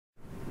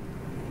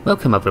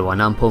Welcome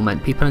everyone, I'm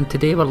PoloMint Peeper and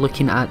today we're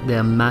looking at the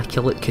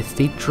Immaculate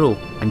Cathedral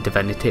in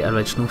Divinity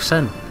Original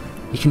Sin.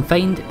 You can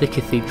find the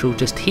cathedral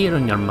just here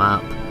on your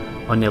map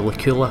on the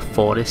Lacula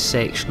Forest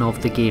section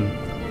of the game.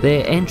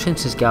 The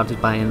entrance is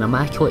guarded by an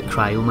Immaculate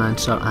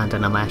Cryomancer and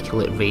an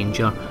Immaculate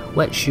Ranger,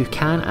 which you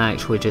can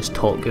actually just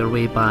talk your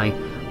way by,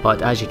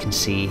 but as you can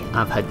see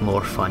I've had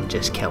more fun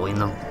just killing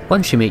them.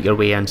 Once you make your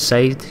way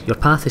inside, your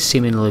path is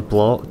seemingly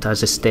blocked as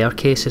the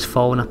staircase is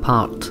falling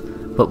apart.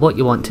 But what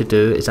you want to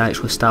do is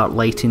actually start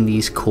lighting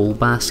these coal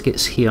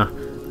baskets here,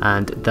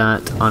 and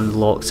that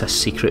unlocks a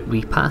secret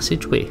wee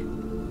passageway.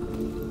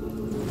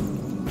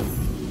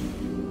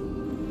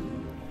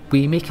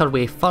 We make our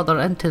way further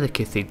into the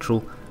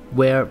cathedral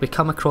where we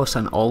come across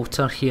an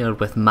altar here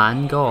with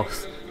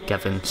Mangoth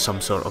giving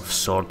some sort of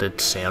sordid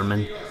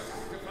sermon.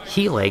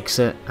 He legs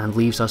it and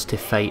leaves us to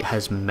fight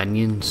his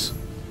minions.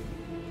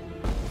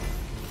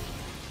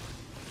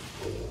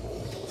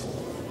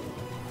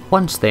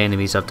 Once the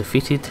enemies are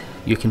defeated,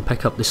 you can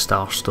pick up the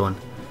Starstone.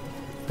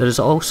 There is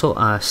also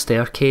a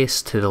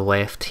staircase to the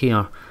left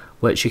here,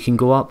 which you can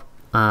go up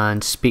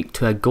and speak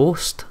to a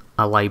ghost,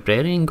 a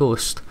librarian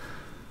ghost,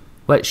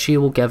 which she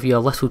will give you a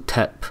little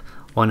tip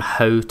on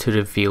how to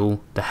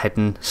reveal the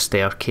hidden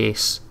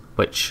staircase,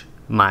 which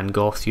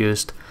Mangoth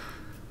used.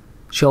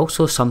 She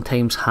also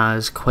sometimes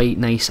has quite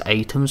nice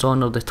items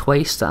on her. The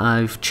twice that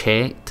I've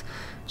checked,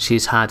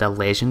 she's had a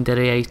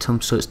legendary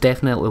item, so it's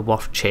definitely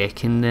worth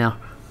checking there.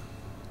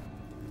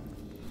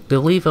 The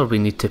lever we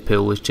need to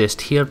pull is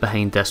just here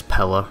behind this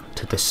pillar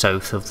to the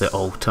south of the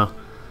altar.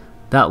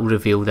 That will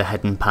reveal the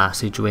hidden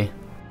passageway.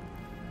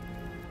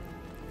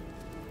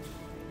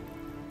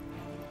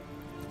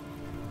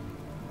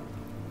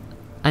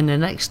 In the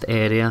next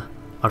area,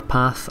 our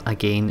path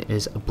again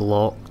is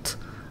blocked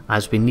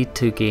as we need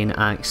to gain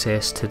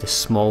access to the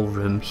small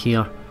room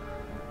here.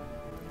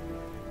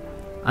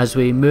 As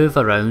we move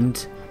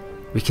around,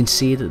 we can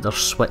see that there are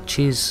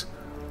switches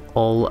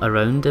all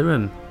around the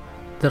room.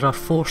 There are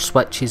 4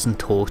 switches in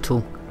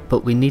total,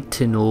 but we need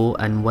to know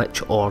in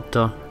which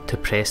order to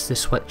press the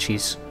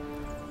switches.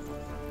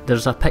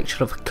 There's a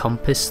picture of a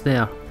compass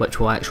there, which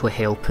will actually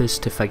help us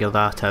to figure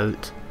that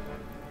out.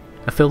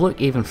 If we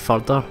look even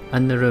further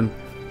in the room,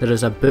 there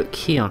is a book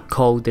here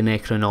called the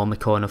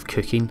Necronomicon of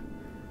Cooking.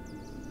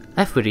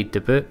 If we read the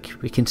book,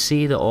 we can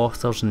see the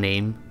author's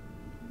name,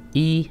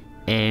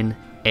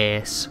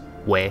 E.N.S.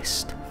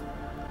 West,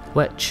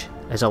 which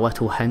is a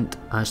little hint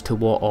as to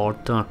what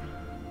order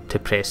to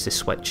press the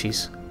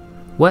switches,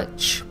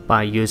 which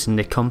by using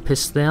the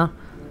compass there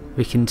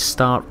we can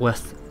start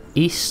with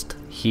east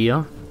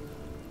here,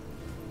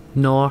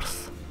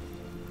 north,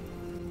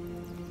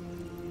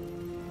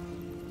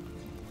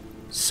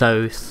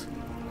 south,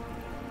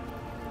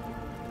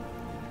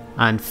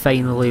 and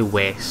finally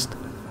west.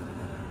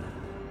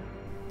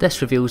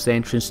 This reveals the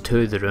entrance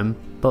to the room,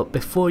 but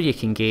before you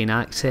can gain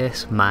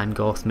access,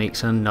 Mangoth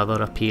makes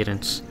another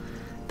appearance.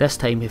 This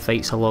time he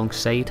fights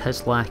alongside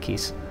his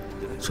lackeys.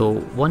 So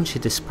once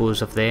you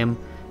dispose of them,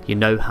 you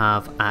now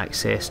have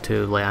access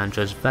to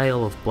Leandra's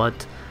vial of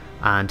blood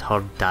and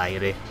her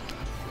diary.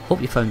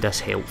 Hope you found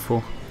this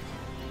helpful.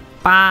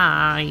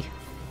 Bye!